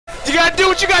You gotta do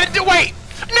what you gotta do. Wait.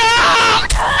 No!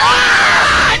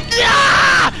 Ah!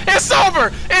 No! It's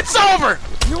over. It's over.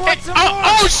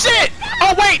 Oh shit!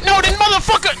 Oh wait, no, this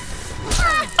motherfucker!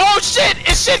 Oh shit!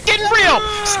 It's shit getting real!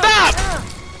 Stop!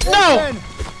 No!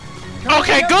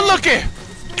 Okay, good looking.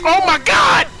 Oh my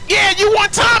god! Yeah, you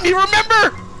want Tommy,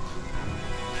 remember?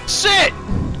 Shit!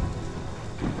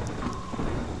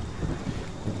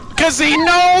 Cause he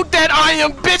know that I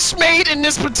am bitch made in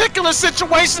this particular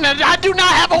situation and I do not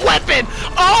have a weapon.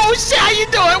 Oh shit, how you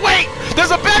doing? Wait,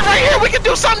 there's a bed right here. We can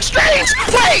do something strange.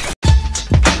 Wait.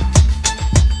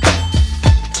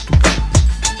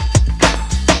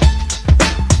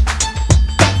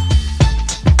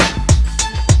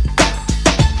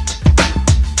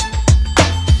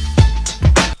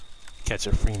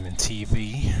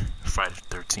 CatcehrFreemanTV, Friday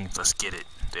the 13th. Let's get it.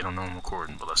 They don't know I'm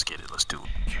recording, but let's get it. Let's do it.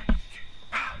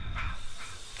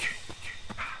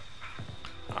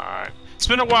 Alright. It's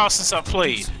been a while since I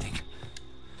played.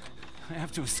 I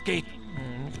have to escape.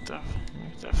 Look at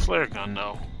that flare gun,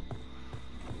 though.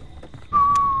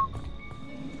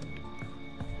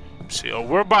 See, oh,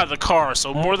 we're by the car,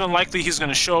 so more than likely he's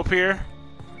gonna show up here.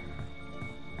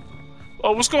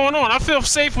 Oh, what's going on? I feel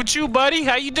safe with you, buddy.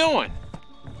 How you doing?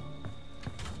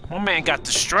 My man got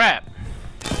the strap.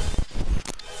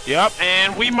 Yep,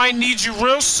 and we might need you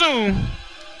real soon.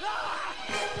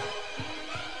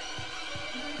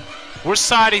 Which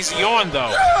side is he on,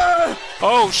 though?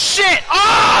 Oh, shit!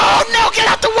 Oh, no! Get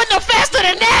out the window faster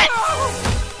than that!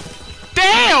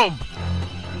 Damn!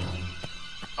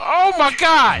 Oh, my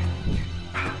God!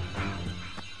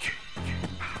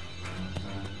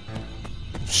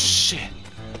 Shit.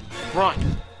 Run.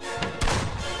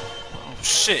 Oh,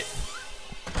 shit.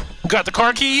 You got the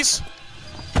car keys?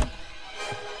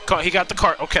 He got the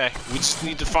car. Okay. We just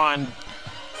need to find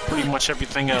pretty much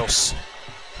everything else.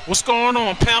 What's going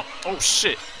on, pimp? Oh,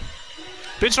 shit.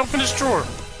 Bitch, open this drawer.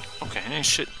 Okay, ain't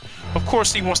shit. Of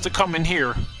course he wants to come in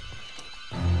here.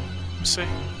 See?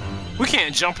 We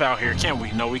can't jump out here, can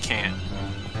we? No, we can't.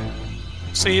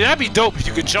 See, that'd be dope if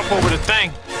you could jump over the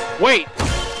thing. Wait.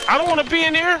 I don't want to be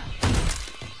in here.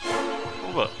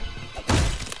 Hold up.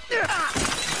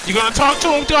 You gonna talk to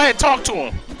him? Go ahead, talk to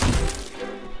him.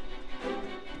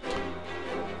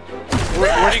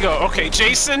 Where'd he go? Okay,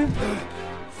 Jason.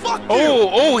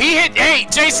 Oh, he hit. Hey,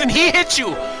 Jason, he hit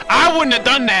you. I wouldn't have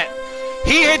done that.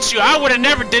 He hit you. I would have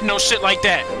never did no shit like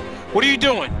that. What are you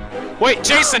doing? Wait,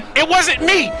 Jason, it wasn't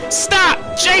me. Stop,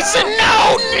 Jason.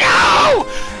 No.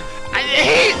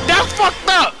 That's fucked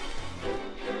up.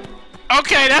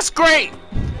 Okay, that's great.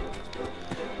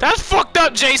 That's fucked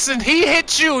up, Jason. He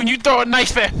hit you and you throw a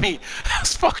knife at me.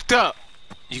 That's fucked up.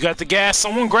 You got the gas.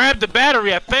 Someone grabbed the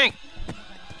battery, I think.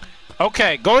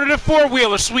 Okay, go to the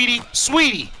four-wheeler, sweetie.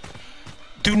 Sweetie,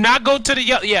 do not go to the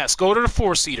yes. Go to the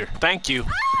four-seater. Thank you.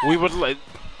 We would let.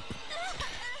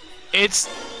 It's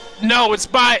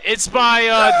by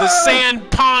the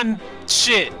sand pond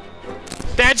shit.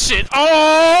 That shit.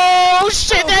 Oh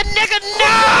shit! That nigga,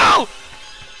 no!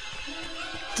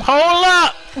 Hold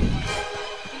up.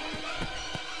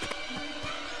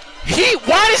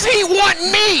 Why does he want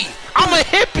me? I'm a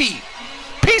hippie.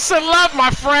 Peace and love,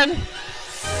 my friend.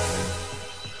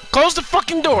 Close the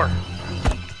fucking door.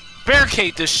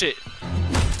 Barricade this shit.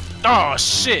 Oh,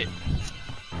 shit.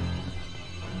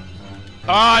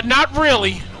 Not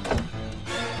really.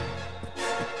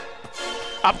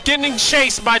 I'm getting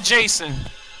chased by Jason.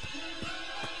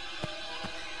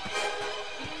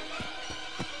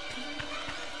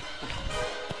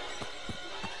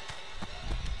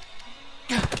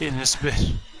 Get in this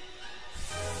bitch.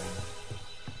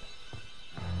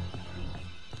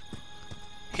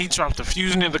 He dropped the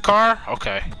fuse in the car?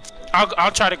 Okay.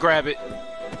 I'll try to grab it.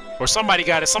 Or somebody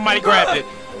got it. Somebody grabbed it.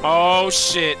 Oh,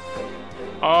 shit.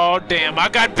 Oh, damn. I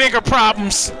got bigger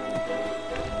problems.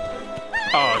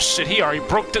 Oh, shit. He already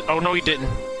broke the... Oh, no, he didn't.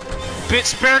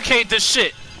 Bitch, barricade this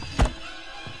shit.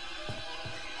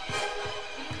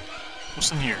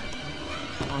 What's in here?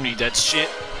 I don't need that shit.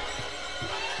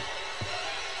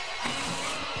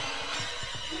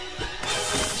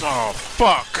 Oh,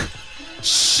 fuck.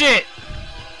 Shit.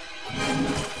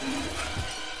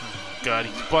 God,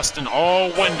 he's busting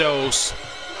all windows.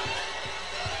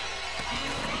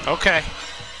 Okay.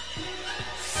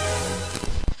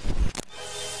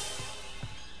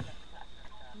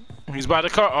 He's by the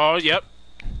car. Oh, yep.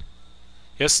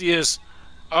 Yes, he is.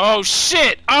 Oh,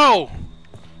 shit. Oh.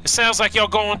 It sounds like y'all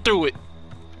going through it.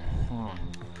 Hold on.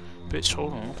 Bitch,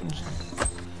 hold on.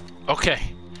 Okay.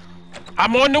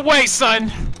 I'm on the way,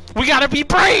 son. We gotta be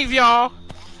brave, y'all.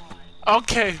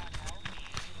 Okay.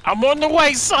 I'm on the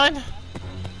way, son.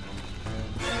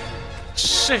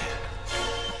 Shit.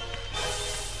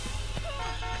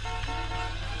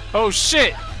 Oh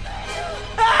shit!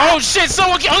 Oh shit!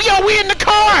 Oh yo, we in the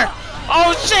car!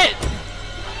 Oh shit!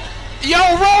 Yo,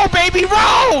 roll, baby,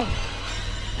 roll!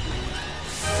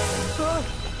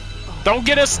 Don't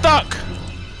get us stuck.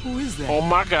 Who is that? Oh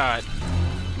my god.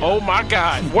 Oh my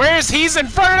god. Where is he's in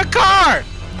front of the car?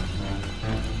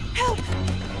 Help!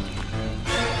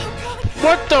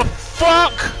 What the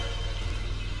fuck?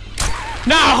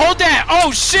 Nah, hold that.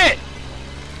 Oh shit.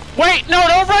 Wait, no,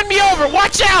 don't run me over.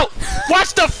 Watch out.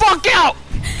 Watch the fuck out.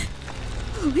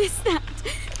 Who is that?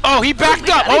 Oh, he backed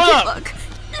up. Hold up.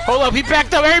 Hold up, he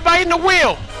backed up. Everybody in the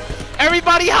wheel.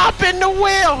 Everybody hop in the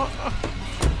wheel.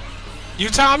 You,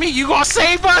 Tommy, you gonna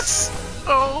save us?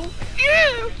 Oh,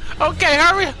 yeah. Okay,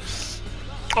 hurry.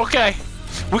 Okay.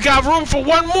 We got room for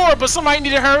one more, but somebody need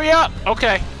to hurry up.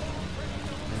 Okay.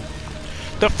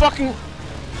 The fucking...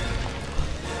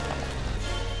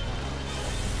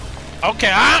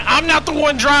 Okay, I'm not the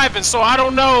one driving, so I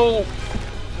don't know.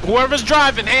 Whoever's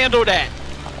driving, handle that.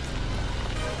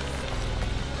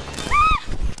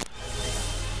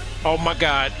 Oh my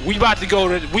god. We about to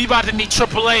need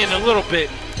AAA in a little bit.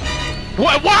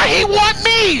 What? Why he want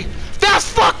me? That's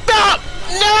fucked up!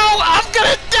 No! I'm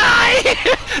gonna die!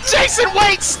 Jason,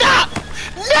 wait! Stop!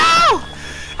 No!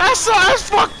 That's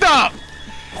fucked up!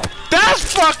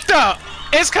 That's fucked up!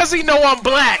 It's cause he know I'm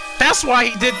black. That's why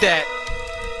he did that.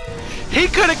 He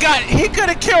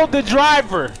could've killed the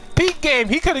driver. Peak game,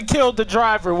 he could've killed the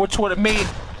driver, which would've made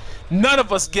none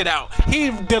of us get out.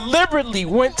 He deliberately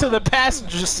went to the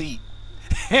passenger seat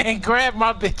and grabbed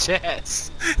my bitch ass.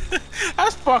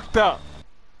 That's fucked up.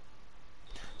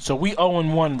 So we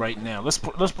 0-1 right now. Let's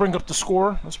bring up the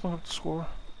score. Let's bring up the score.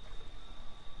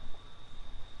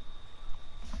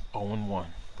 0-1,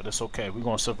 but it's okay. We're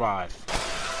gonna survive.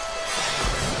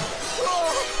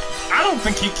 I don't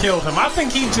think he killed him. I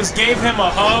think he just gave him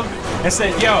a hug and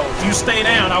said, "Yo, you stay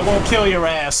down. I won't kill your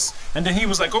ass." And then he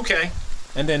was like, "Okay."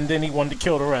 And then he wanted to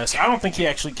kill the rest. I don't think he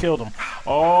actually killed him.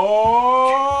 Oh.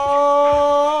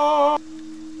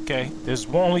 Okay. There's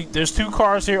two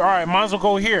cars here. All right, might as well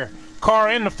go here. Car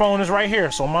and the phone is right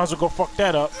here, so might as well go fuck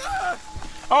that up.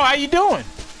 Oh, how you doing?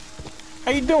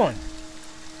 How you doing?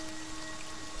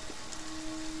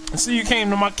 I see you came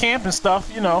to my camp and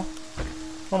stuff, you know.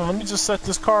 Hold on, let me just set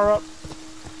this car up.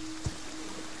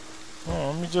 Hold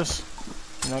on, let me just...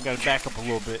 I gotta back up a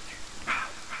little bit.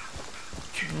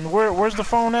 Where's the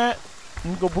phone at? Let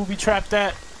me go booby trap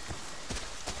that.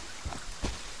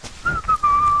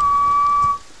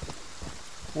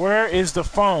 Where is the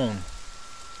phone?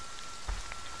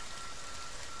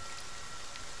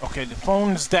 Okay, the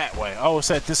phone is that way. Oh, it's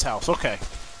at this house. Okay.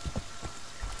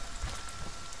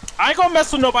 I ain't gonna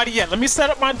mess with nobody yet. Let me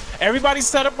set up my... Everybody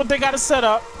set up what they gotta set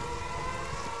up.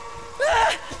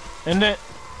 And then...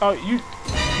 Oh, you...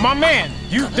 My man,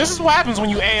 you... This is what happens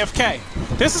when you AFK.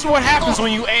 This is what happens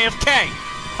when you AFK.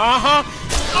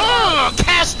 Uh-huh.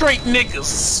 Castrate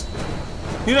niggas.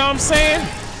 You know what I'm saying?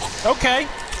 Okay.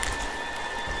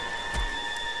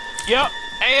 Yep.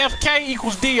 AFK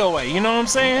equals DOA. You know what I'm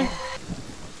saying?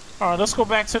 All right, let's go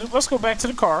back to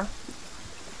the car.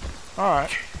 All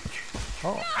right.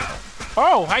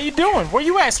 Oh, how you doing? Where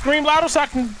you at? Scream louder so I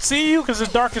can see you, cause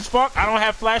it's dark as fuck. I don't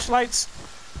have flashlights.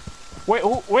 Wait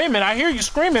a minute. I hear you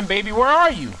screaming, baby. Where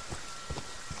are you?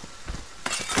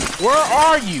 Where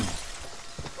are you?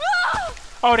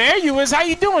 Oh, there you is. How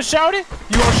you doing, shouty?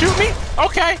 You gonna shoot me?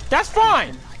 Okay, that's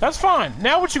fine. That's fine.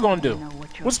 Now what you gonna do?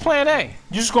 What's plan A?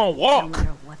 You just gonna walk?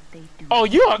 Oh,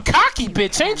 you a cocky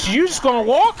bitch, ain't you? You just gonna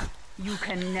walk? You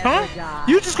can never die.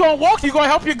 You just gonna walk? You gonna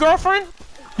help your girlfriend?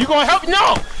 You gonna help?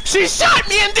 No! She shot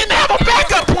me and didn't have a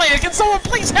backup plan! Can someone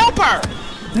please help her?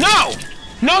 No!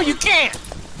 No, you can't!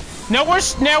 Now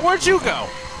where'd you go?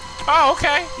 Oh,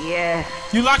 okay. Yeah.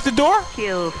 You locked the door?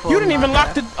 Kill for You didn't even mother.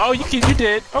 lock the... Oh, you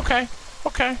did. Okay.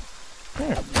 Okay.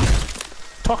 Here.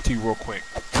 Talk to you real quick.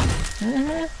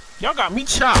 Y'all got me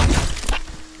chopped.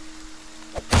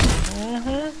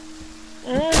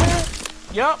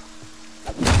 Yup.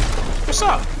 What's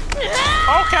up?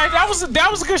 Okay, that was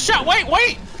a good shot.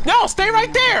 Wait. No, stay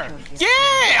right there.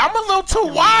 Yeah, I'm a little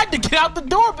too wide to get out the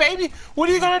door, baby. What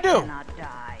are you gonna do?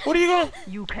 What are you gonna?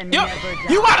 You can Yep. never die.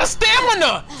 You got a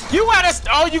stamina. You had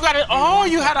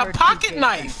a pocket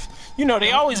knife. You know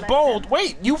they always bold.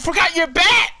 Wait, you forgot your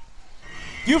bat.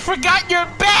 You forgot your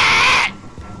bat.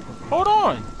 Hold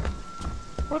on.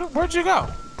 Where'd you go?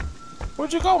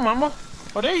 Where'd you go, mama?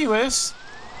 Oh, there you is.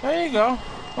 There you go.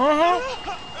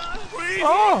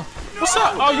 Oh, what's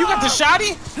up? Oh, you got the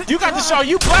shotty? You got the shot.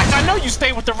 You black? I know you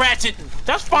stay with the ratchet.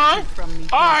 That's fine.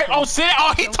 All right. Oh, shit.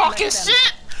 Oh, he talking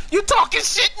shit. You talking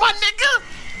shit, my nigga?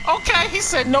 Okay. He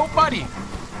said nobody.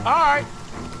 All right.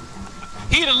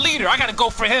 He the leader. I gotta go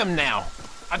for him now.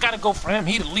 I gotta go for him.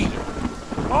 He the leader.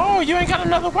 Oh, you ain't got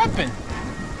another weapon.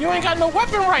 You ain't got no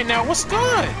weapon right now. What's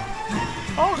good?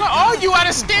 Oh, God. Oh, you out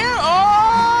of stare?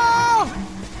 Oh!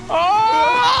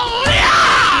 Oh,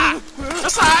 yeah!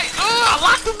 That's all right.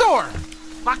 Lock the door.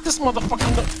 Lock this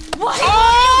motherfucking door. What?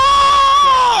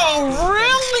 Oh,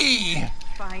 really?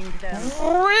 Find them.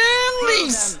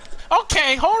 Really?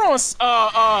 Okay, hold on,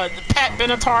 Pat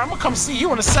Benatar. I'm gonna come see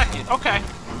you in a second. Okay.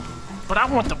 But I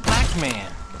want the black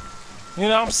man. You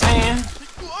know what I'm saying?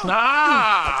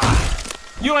 Nah.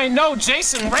 You ain't no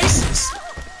Jason racist.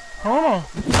 Hold on.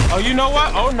 Oh, you know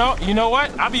what? Oh, no. You know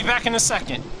what? I'll be back in a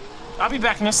second. I'll be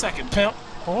back in a second, pimp.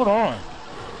 Hold on.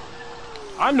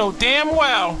 I know damn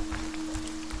well.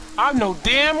 I know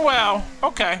damn well.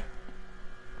 Okay.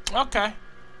 Okay.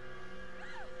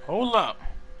 Hold up.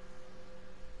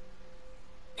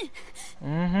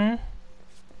 Mm-hmm.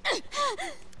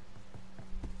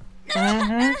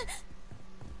 Mm-hmm.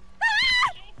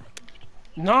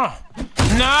 Nah.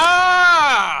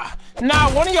 Nah!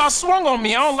 Nah, one of y'all swung on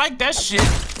me. I don't like that shit.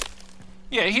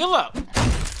 Yeah, heal up.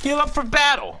 Heal up for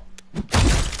battle.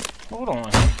 Hold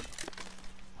on.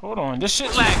 Hold on. This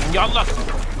shit lagging. Y'all lucky.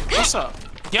 What's up?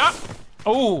 Yup.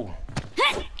 Oh.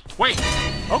 Wait.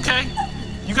 Okay.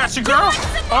 You got your girl?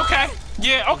 Okay.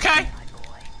 Yeah, okay.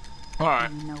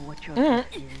 Alright.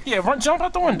 Yeah, jump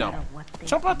out the window.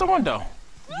 Jump out the window.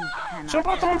 Jump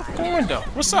out the window.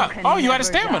 What's up? Oh, you out of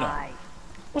stamina.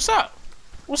 What's up?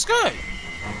 What's good?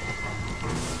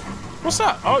 What's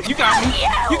up? Oh, you got me.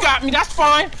 You got me. That's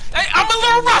fine. Hey, I'm a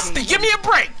little rusty. Give me a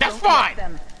break. That's fine.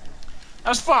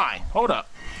 That's fine. Hold up.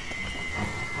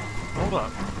 Hold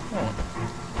up. Hold on.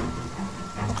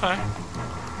 Okay.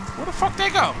 Where the fuck they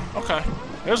go? Okay.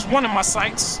 There's one in my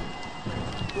sights.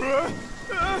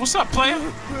 What's up, player?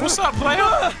 What's up, player?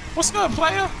 What's good,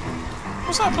 player?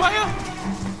 What's up, player?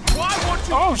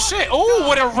 Oh shit! Oh,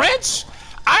 with a wrench?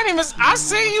 I didn't even. I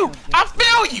see you. I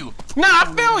feel you. Nah,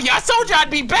 I feel you. I told you I'd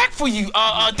be back for you,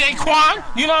 Daquan.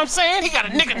 You know what I'm saying? He got a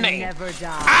nigga name.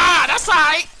 Ah, that's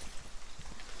alright.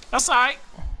 That's alright.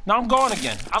 Now I'm going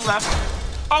again. I left.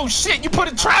 Oh shit! You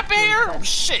put a trap in here? Oh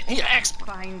shit! He an expert.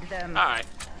 Find them. All right.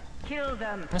 Kill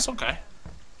them. That's okay.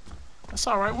 That's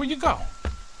all right. Where you go?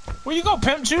 Where you go,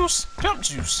 Pimp Juice? Pimp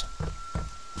Juice.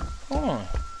 Hold on.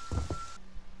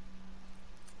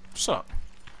 What's up?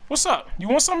 What's up? You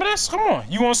want some of this? Come on.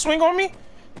 You want to swing on me?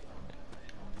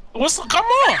 What's up? Come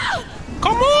on.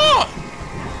 Come on.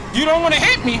 You don't want to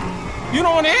hit me. You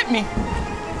don't want to hit me.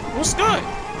 What's good?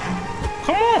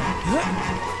 Come on.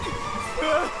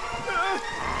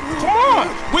 Come on.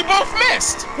 We both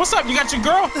missed. What's up? You got your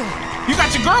girl? You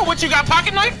got your girl? What, you got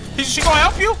pocket knife? Is she gonna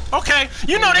help you? Okay.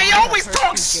 You know, they always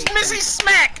talk smizzy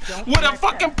smack with a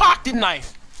fucking pocket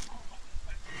knife.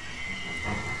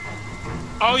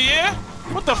 Oh, yeah?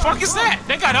 What the fuck is that?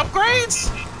 They got upgrades?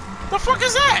 The fuck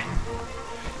is that?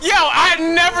 Yo, I had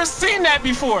never seen that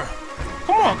before.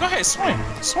 Come on, go ahead, swing.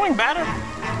 Swing, batter.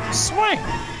 Swing.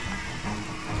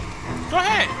 Go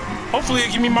ahead. Hopefully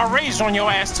it'll give me my rage on your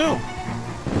ass, too.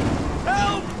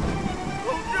 Help!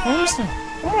 Come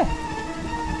on.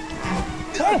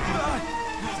 Come on.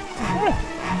 Come on.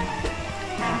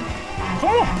 Come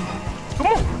on. Come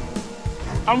on.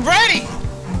 I'm ready.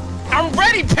 I'm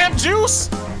ready, Pimp Juice.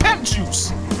 Pimp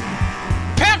Juice.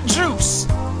 Pimp Juice.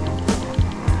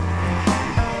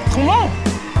 Come on.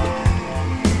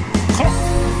 Come on.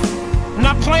 I'm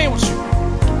not playing with you.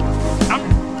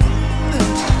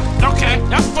 Okay,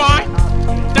 that's fine.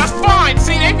 That's fine.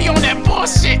 See, they be on that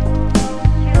bullshit.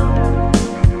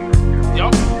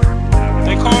 Yup.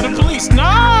 They call the police.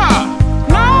 Nah.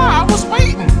 Nah, I was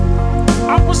waiting.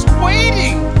 I was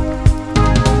waiting.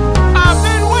 I've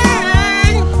been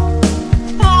waiting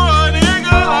for a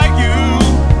nigga like you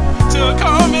to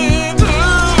come into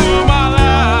my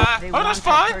life. Oh, that's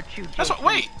fine. That's what.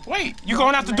 Wait. You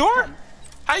going out the door?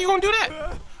 How you gonna do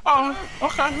that? Oh,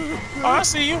 okay. Oh, I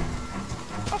see you.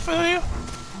 I feel you.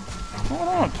 Hold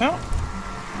on, pimp.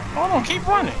 Hold on, keep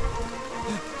running.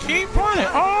 Keep running.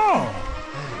 Oh.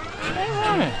 Keep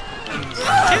running.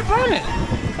 Keep running.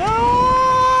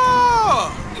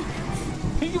 Oh.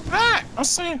 You back. I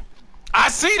see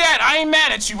that. I ain't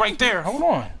mad at you right there. Hold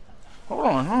on. Hold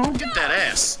on. I don't get that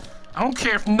ass. I don't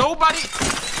care if nobody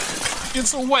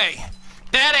gets away.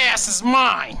 That ass is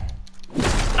mine.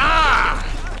 Ah.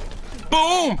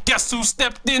 Boom. Guess who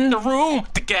stepped in the room?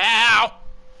 The gal.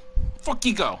 Fuck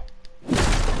you go.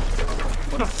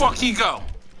 Where the fuck he go?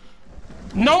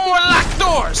 No more locked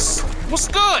doors. What's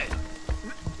good?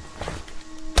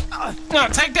 No,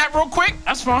 take that real quick.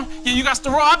 That's fine. Yeah, you got the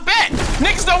raw. I bet.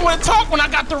 Niggas don't want to talk when I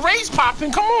got the rage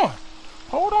popping. Come on.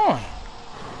 Hold on.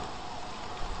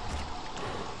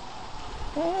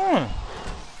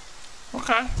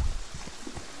 Okay.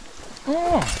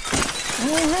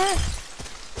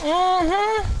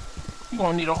 You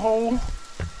gonna need a whole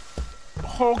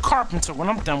carpenter when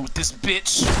I'm done with this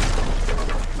bitch.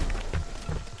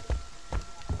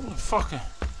 Who the fuck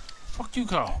you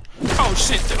go? Oh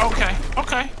shit. Okay.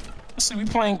 Let's see. We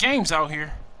playing games out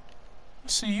here.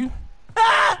 Let's see you.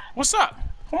 What's up?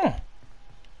 Come on.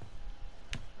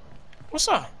 What's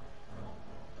up?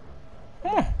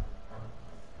 Come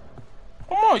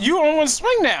on. You don't want to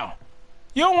swing now.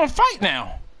 You don't want to fight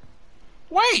now.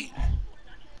 Wait.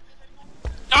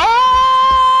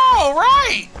 Oh,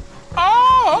 right.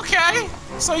 Oh, okay.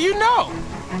 So you know.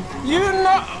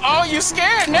 Oh, you're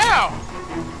scared now.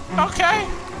 Okay.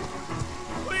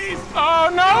 Please. Oh,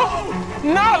 no.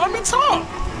 No, let me talk.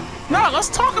 No, let's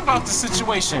talk about the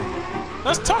situation.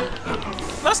 Let's talk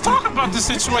about the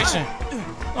situation.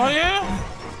 Oh, yeah?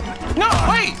 No,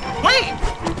 wait.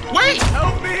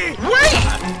 Help me. Wait.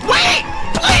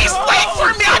 Please wait for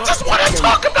me. I just want to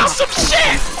talk about some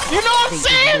shit. You know what I'm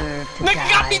saying? Nigga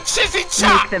got me chizzy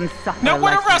chopped. Now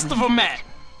where the rest of them at?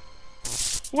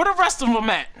 Where the rest of them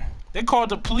at? They called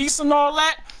the police and all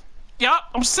that? Yup,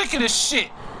 I'm sick of this shit.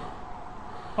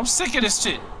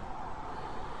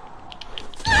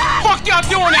 Fuck y'all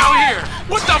doing out here?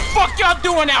 What the fuck y'all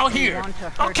doing out here?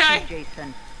 Okay?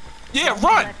 Yeah,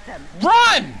 run!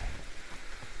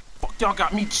 Fuck y'all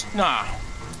got me. Nah.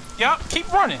 Yup,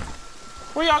 keep running.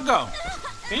 Where y'all go?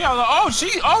 Oh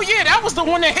yeah, that was the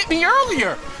one that hit me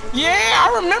earlier. Yeah,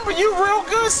 I remember you real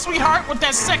good, sweetheart, with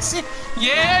that sexy.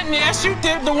 Yeah, yes you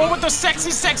did. The one with the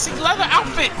sexy leather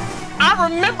outfit. I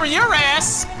remember your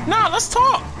ass. Nah, let's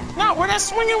talk. Nah, where that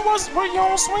swinging was? Where you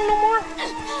don't swing no more?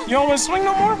 You don't want to swing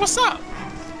no more? What's up?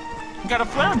 You got a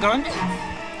flare gun?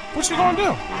 What you gonna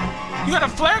do? You got a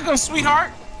flare gun,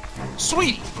 sweetheart?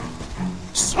 Sweetie.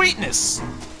 Sweetness.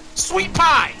 Sweet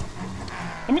pie.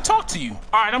 Let me talk to you.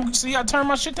 Alright, I'm see I turn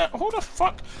my shit down. Who the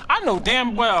fuck? I know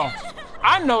damn well.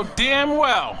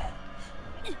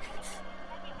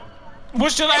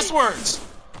 What's your last words?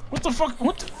 What the fuck?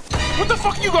 What the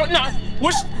fuck you going? Nah.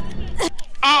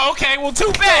 Oh, okay. Well,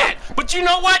 too bad. But you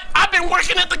know what? I've been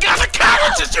working at the Gather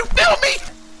Carriages. You feel me?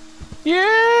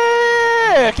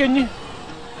 Yeah. Can you?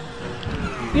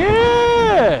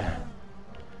 Yeah.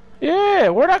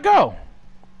 Where'd I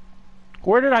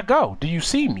go? Do you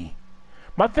see me?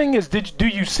 My thing is, do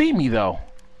you see me though?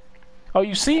 Oh,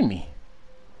 you see me?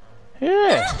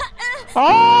 Yeah.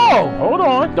 Oh, hold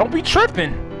on. Don't be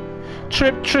tripping.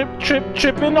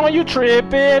 Tripping on you.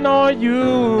 Tripping on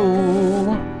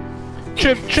you.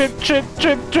 Tripping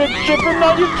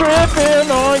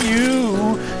on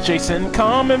you. Jason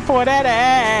coming for that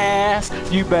ass.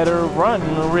 You better run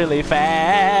really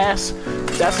fast.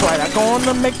 That's right, I'm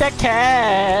gonna make that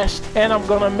cash. And I'm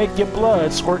gonna make your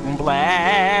blood squirt and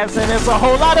blast. And it's a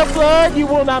whole lot of blood, you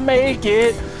will not make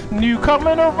it. You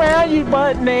coming around, you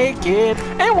butt naked.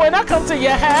 And when I come to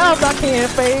your house, I can't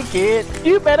fake it.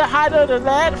 You better hide under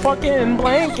that fucking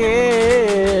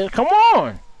blanket. Come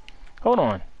on. Hold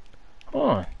on.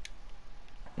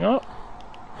 Yup.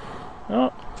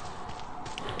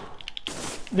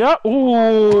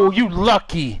 Ooh, you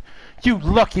lucky.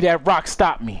 That rock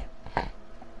stopped me.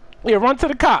 Yeah, run to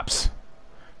the cops.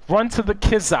 Run to the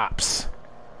kids-ops.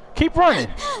 Keep running.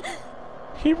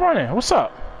 What's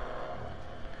up?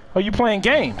 Oh, you playing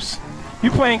games?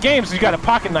 You got a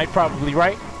pocket knife probably,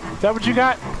 right? Is that what you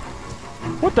got?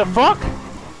 What the fuck?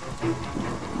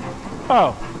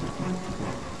 Oh.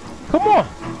 Come on.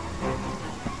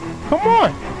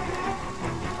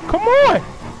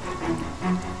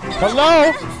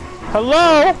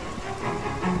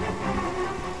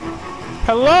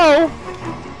 Hello?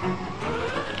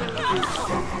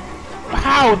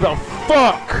 How the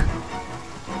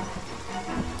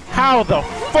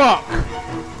fuck?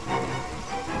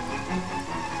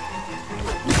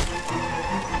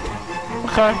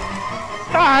 Okay.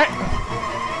 Alright.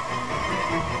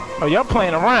 Oh, y'all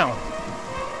playing around.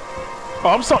 Oh,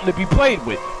 I'm something to be played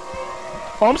with.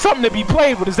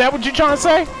 Is that what you're trying to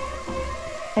say?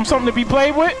 I'm something to be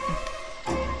played with?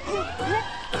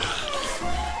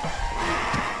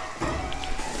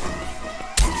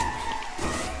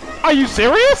 Are you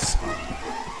serious?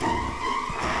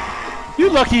 You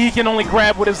lucky he can only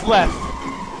grab with his left.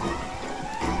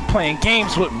 Playing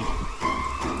games with me.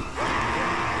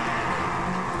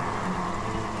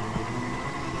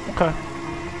 Okay.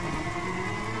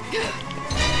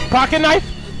 Pocket knife,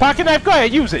 go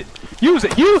ahead, use it.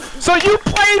 So you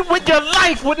played with your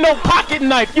life with no pocket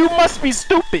knife. You must be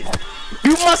stupid.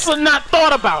 You must have not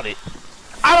thought about it.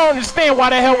 I don't understand why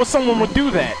the hell someone would do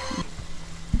that.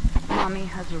 Mommy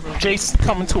has a rule. Jason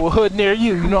coming to a hood near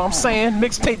you, you know what I'm saying?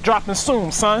 Mixtape dropping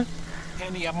soon, son.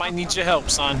 Henny, I might need your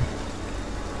help, son.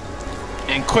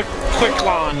 And quick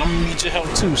line, I'm gonna need your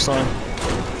help too, son.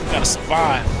 We gotta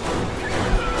survive.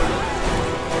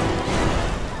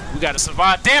 We gotta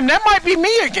survive. Damn, that might be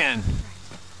me again.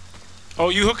 Oh,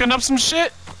 you hooking up some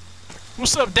shit?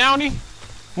 What's up, Downey?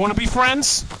 Wanna be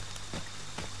friends?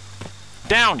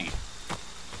 Downey.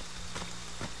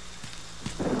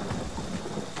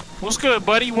 What's good,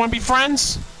 buddy? You wanna be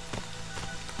friends?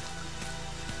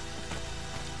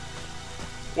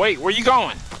 Wait, where you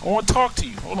going? I wanna talk to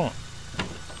you. Hold on.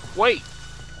 Wait.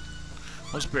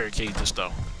 Let's barricade this,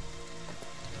 though.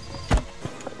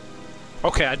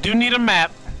 Okay, I do need a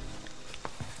map.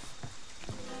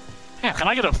 Yeah, can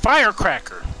I get a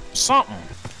firecracker? Something.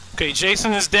 Okay,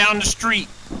 Jason is down the street.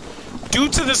 Due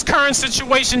to this current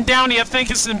situation, Downey, I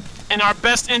think it's in our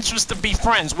best interest to be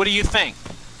friends. What do you think?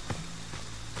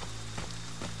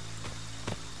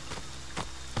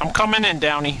 I'm coming in,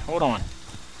 Downey. Hold on.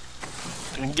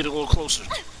 Can I get a little closer?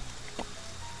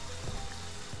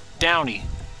 Downey.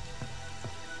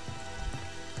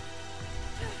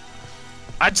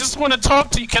 I just want to talk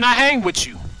to you. Can I hang with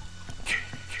you?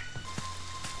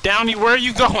 Downey, where are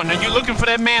you going? Are you looking for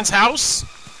that man's house?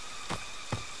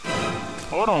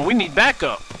 Hold on, we need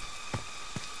backup.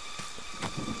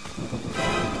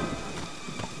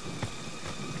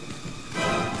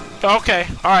 Okay,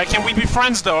 alright, can we be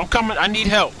friends though? I'm coming, I need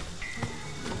help.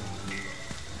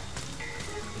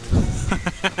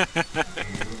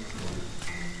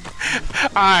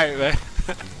 Alright, man.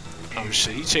 Oh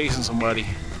shit, he chasing somebody.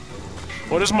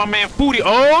 What is my man Foodie?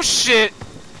 Oh shit!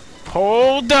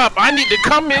 Hold up, I need to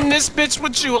come in this bitch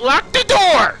with you. Lock the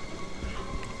door!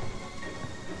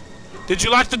 Did you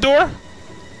lock the door?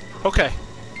 Okay.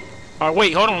 Alright,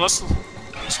 wait, hold on, let's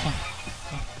bitch,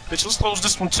 let's close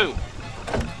this one too.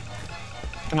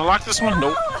 Can I lock this one?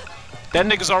 Nope. That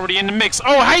nigga's already in the mix.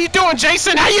 Oh, how you doing,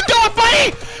 Jason? How you doing,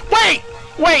 buddy?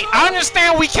 Wait, I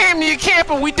understand we came to your camp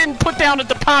and we didn't put down a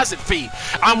deposit fee.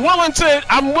 I'm willing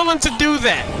to do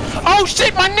that. Oh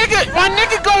shit, my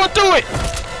nigga going through it.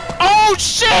 Oh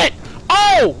shit!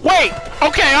 Oh, wait.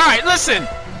 Okay, alright, listen.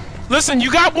 Listen, you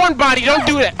got one body, don't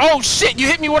do that. Oh shit, you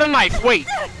hit me with a knife. Wait.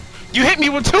 You hit me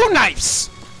with 2 knives.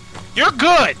 You're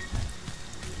good.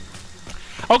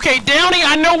 Okay, Downey,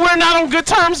 I know we're not on good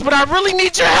terms, but I really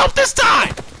need your help this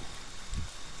time.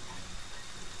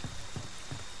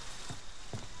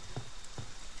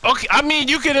 Okay, I mean,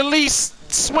 you could at least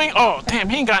swing. Oh, damn,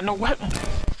 he ain't got no weapon.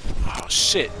 Oh,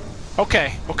 shit.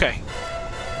 Okay.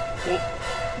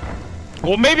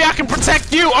 Well, maybe I can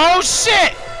protect you. Oh,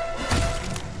 shit.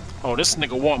 Oh, this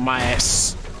nigga want my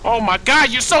ass. Oh, my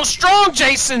God, you're so strong,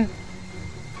 Jason.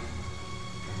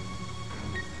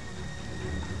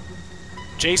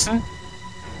 Jason?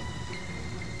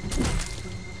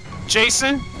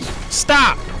 Jason?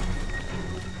 Stop!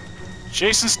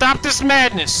 Jason, stop this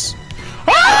madness!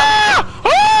 Ah!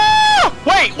 Ah!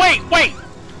 Wait!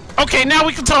 Okay, now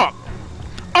we can talk.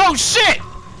 Oh, shit!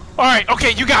 Alright,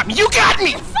 okay, you got me.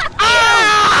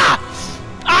 Ah!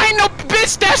 I know,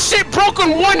 bitch, that shit broke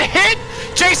in 1 hit!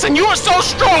 Jason, you are so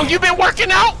strong. You been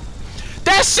working out?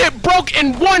 That shit broke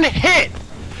in 1 hit!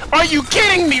 Are you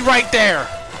kidding me right there?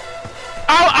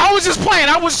 I was just playing.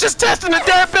 I was just testing the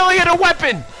durability of the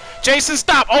weapon. Jason,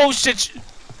 stop. Oh, shit.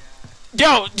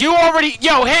 Yo,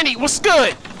 Yo, Henny, what's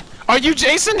good? Are you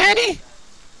Jason, Henny?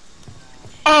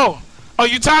 Oh,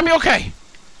 you Tommy? Okay.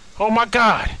 Oh, my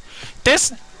God.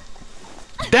 That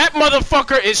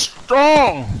motherfucker is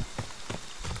strong.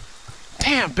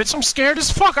 Damn, bitch, I'm scared as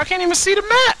fuck. I can't even see the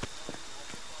map.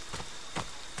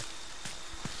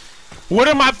 What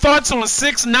are my thoughts on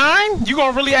 6ix9ine? You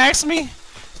gonna really ask me?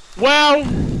 Well,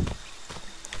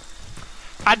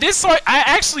 I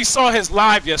actually saw his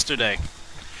live yesterday,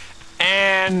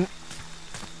 and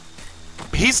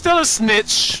he's still a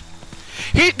snitch.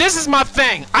 This is my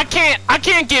thing. I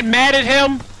can't get mad at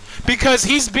him because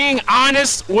he's being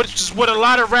honest, which is what a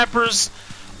lot of rappers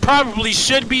probably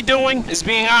should be doing, is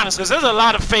being honest. Because there's a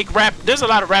lot of there's a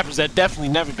lot of rappers that definitely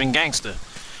never been gangster,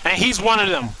 and he's one of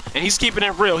them. And he's keeping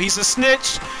it real. He's a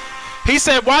snitch. He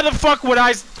said, "Why the fuck would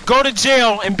I go to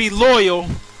jail and be loyal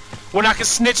when I can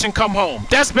snitch and come home?"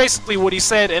 That's basically what he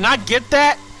said, and I get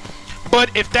that.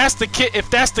 But if that's the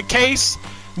case,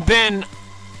 then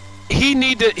we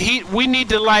need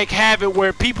to like have it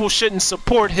where people shouldn't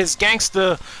support his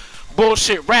gangster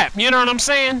bullshit rap. You know what I'm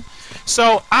saying?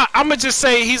 So I'm gonna just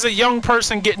say he's a young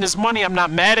person getting his money. I'm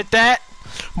not mad at that.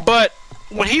 But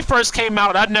when he first came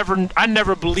out, I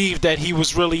never believed that he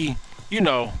was really, you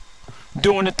know,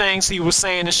 doing the things he was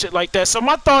saying and shit like that. So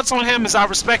my thoughts on him is I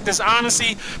respect his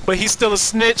honesty, but he's still a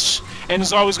snitch, and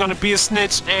is always going to be a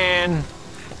snitch. And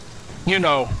you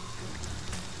know,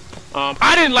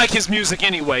 I didn't like his music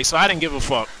anyway, so I didn't give a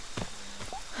fuck.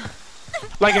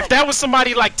 Like if that was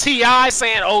somebody like T.I.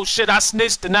 saying, "Oh shit, I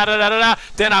snitched," and da da da da da,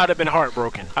 then I'd have been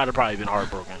heartbroken. I'd have probably been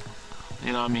heartbroken.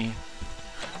 You know what I mean?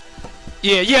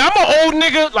 Yeah, I'm an old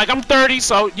nigga. Like I'm 30,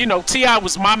 so you know T.I.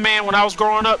 was my man when I was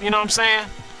growing up. You know what I'm saying?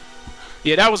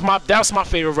 Yeah, that was my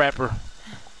favorite rapper.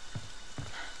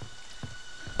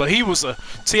 But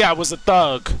T.I. was a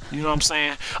thug. You know what I'm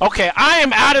saying? Okay, I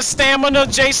am out of stamina.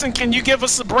 Jason, can you give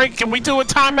us a break? Can we do a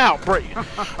timeout break?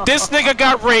 This nigga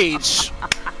got rage.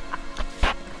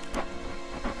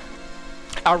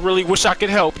 I really wish I could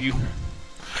help you.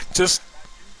 Just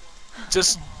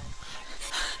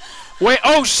wait.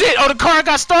 Oh shit! Oh, the car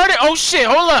got started. Oh shit!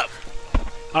 Hold up.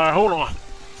 All right, hold on.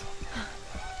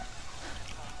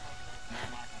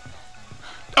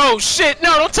 Oh shit!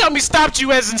 No, don't tell me stopped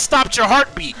you as in stopped your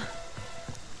heartbeat.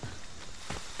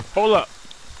 Hold up.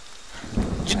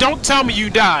 You don't tell me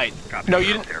you died. No,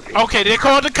 you didn't. Okay, they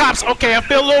called the cops. Okay, I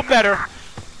feel a little better.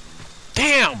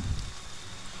 Damn.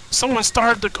 Someone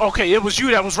started the. Okay, it was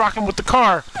you that was rocking with the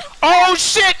car. Oh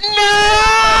shit!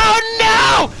 No!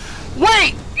 No!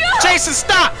 Wait! Jason,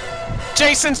 stop!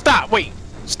 Jason, stop! Wait,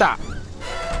 stop!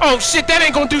 Oh shit! That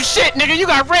ain't gonna do shit, nigga. You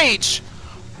got rage.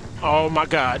 Oh my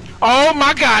god! Oh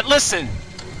my god! Listen,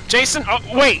 Jason. Oh,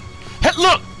 wait. Hey,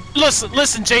 look!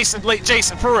 Listen, Jason.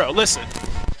 Jason, for real. Listen.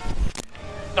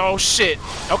 Oh shit.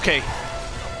 Okay.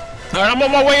 All right, I'm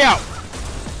on my way out.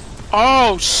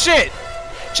 Oh shit,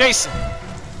 Jason.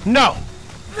 No.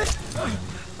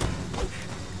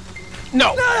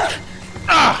 No.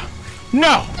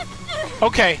 No.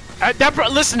 Okay.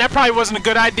 Listen, that probably wasn't a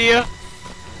good idea.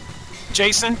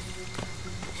 Jason.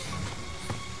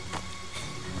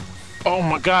 Oh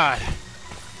my god.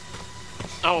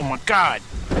 Oh my god.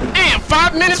 Damn,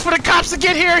 5 minutes for the cops to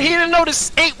get here. He didn't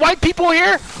notice 8 white people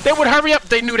here. They would hurry up.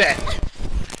 They knew that.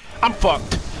 I'm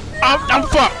fucked. I'm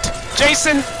fucked.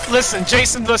 Jason, listen.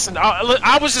 Jason, listen.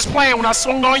 I was just playing when I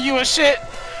swung on you and shit.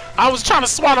 I was trying to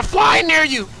swat a fly near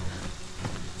you.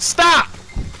 Stop.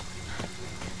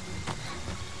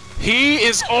 He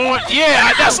is on.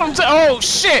 Yeah, that's what I'm saying. Oh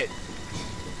shit.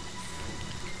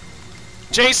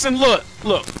 Jason, look.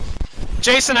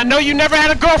 Jason, I know you never had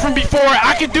a girlfriend before.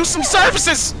 I can do some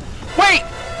services. Wait.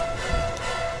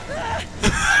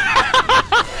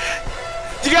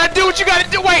 You gotta do what you gotta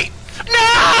do. Wait.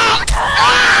 No!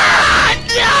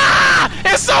 No!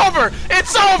 It's over.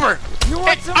 It's over.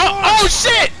 Oh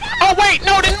shit. Oh wait,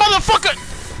 no, this motherfucker.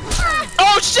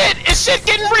 Oh shit. It's shit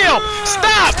getting real.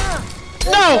 Stop.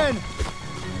 No.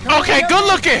 Okay, good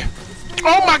looking.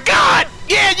 Oh my god.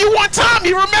 Yeah, you want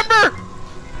Tommy, remember?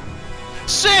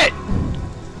 Shit.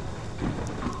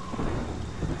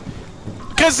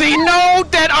 Cause he know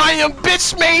that I am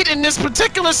bitch made in this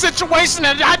particular situation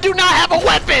and I do not have a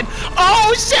weapon.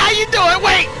 Oh shit, how you doing?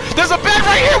 Wait, there's a bed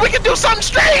right here. We can do something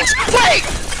strange. Wait.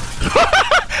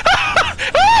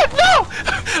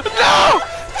 No.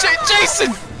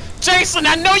 Jason,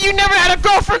 I know you never had a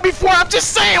girlfriend before. I'm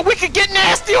just saying we could get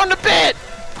nasty on the bed.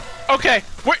 Okay.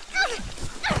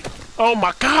 Oh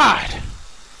my god.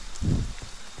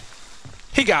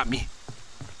 He got me.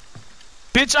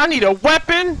 Bitch, I need a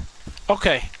weapon.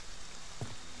 Okay.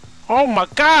 Oh my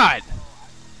god.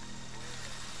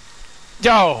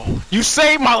 Yo, you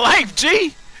saved my life,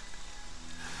 G.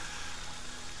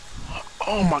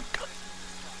 Oh my god.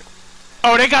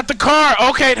 Oh, they got the car.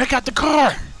 Okay, they got the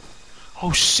car.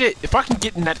 Oh shit. If I can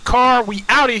get in that car, we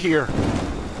out of here.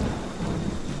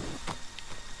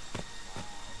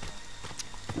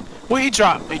 What he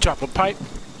drop? He drop a pipe?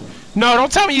 No,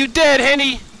 don't tell me you dead,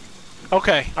 Henny.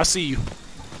 Okay, I see you.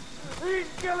 He's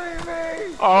killing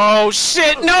me! Oh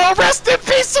shit, no, rest in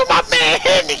peace to my man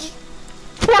Henny!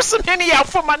 Pour some Henny out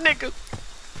for my nigga.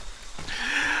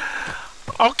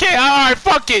 Okay, alright,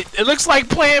 fuck it. It looks like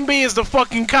plan B is the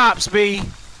fucking cops, B.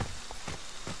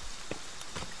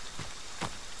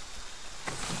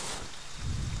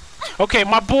 Okay,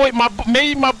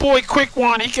 maybe my boy Quick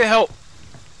One, he can help.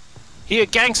 He a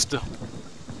gangster.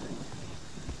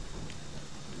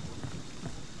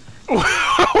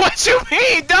 What you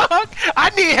mean, dog? I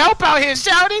need help out here,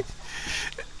 shouting.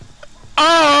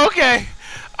 Oh, okay.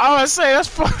 I'm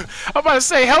about to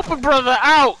say, help a brother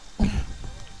out.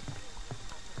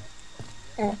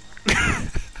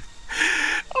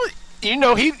 You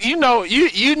know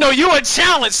you a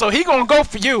challenge, so he gonna go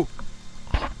for you.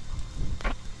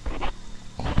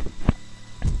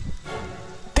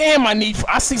 Damn,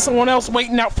 I see someone else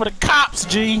waiting out for the cops,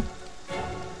 G.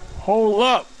 Hold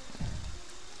up.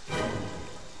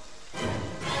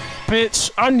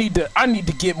 bitch. I need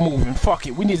to get moving. Fuck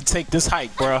it. We need to take this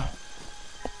hike, bruh.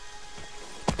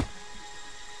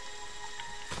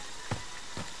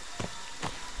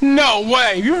 No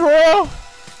way. You for real?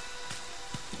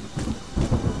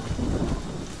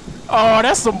 Oh,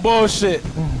 that's some bullshit.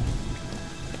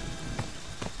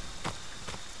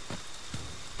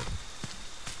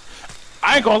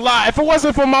 I ain't gonna lie. If it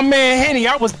wasn't for my man Henny,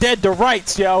 I was dead to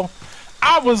rights, yo.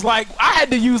 I was like, I had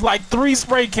to use like 3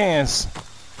 spray cans.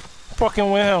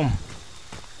 Fucking with him.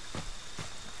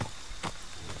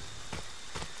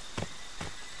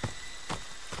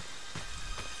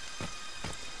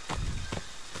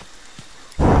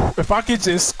 If I could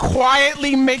just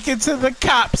quietly make it to the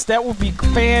cops, that would be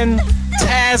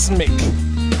fantastic.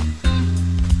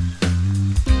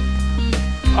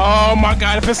 Oh my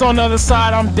god, if it's on the other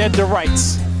side, I'm dead to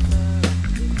rights.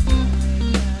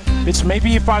 Bitch,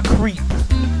 maybe if I creep,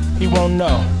 he won't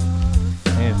know.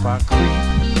 If I creep,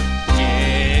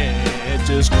 yeah,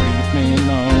 just creeping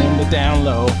on the down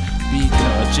low.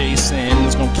 Because Jason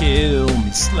is gonna kill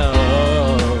me slow.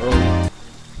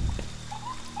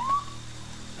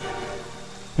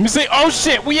 Let me say, oh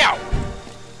shit, we out.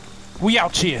 We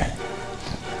out here.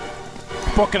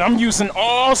 Fuck it, I'm using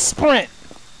all Sprint.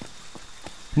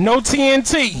 No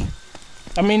TNT.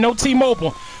 I mean, no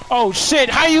T-Mobile. Oh shit,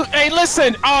 how you, hey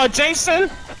listen, Jason.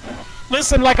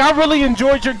 Listen, like I really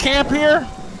enjoyed your camp here.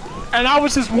 And I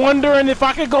was just wondering if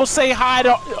I could go say hi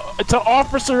to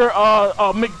Officer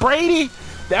McBrady.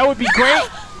 That would be great.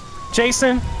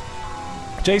 Jason.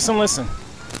 Jason, listen.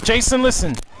 Jason,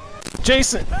 listen.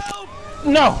 Jason.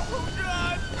 No.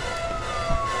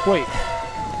 Wait.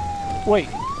 Wait.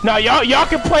 No, y'all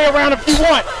can play around if you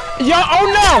want. Y'all. Oh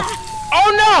no. Oh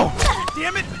no.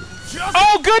 Damn it.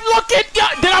 Oh, good looking.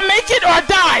 Did I make it or I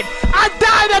died? I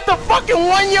died at the fucking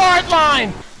 1 yard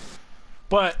line.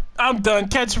 But I'm done.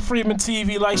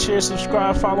 CatcehrFreemanTV. Like, share,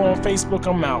 subscribe, follow on Facebook.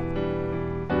 I'm out.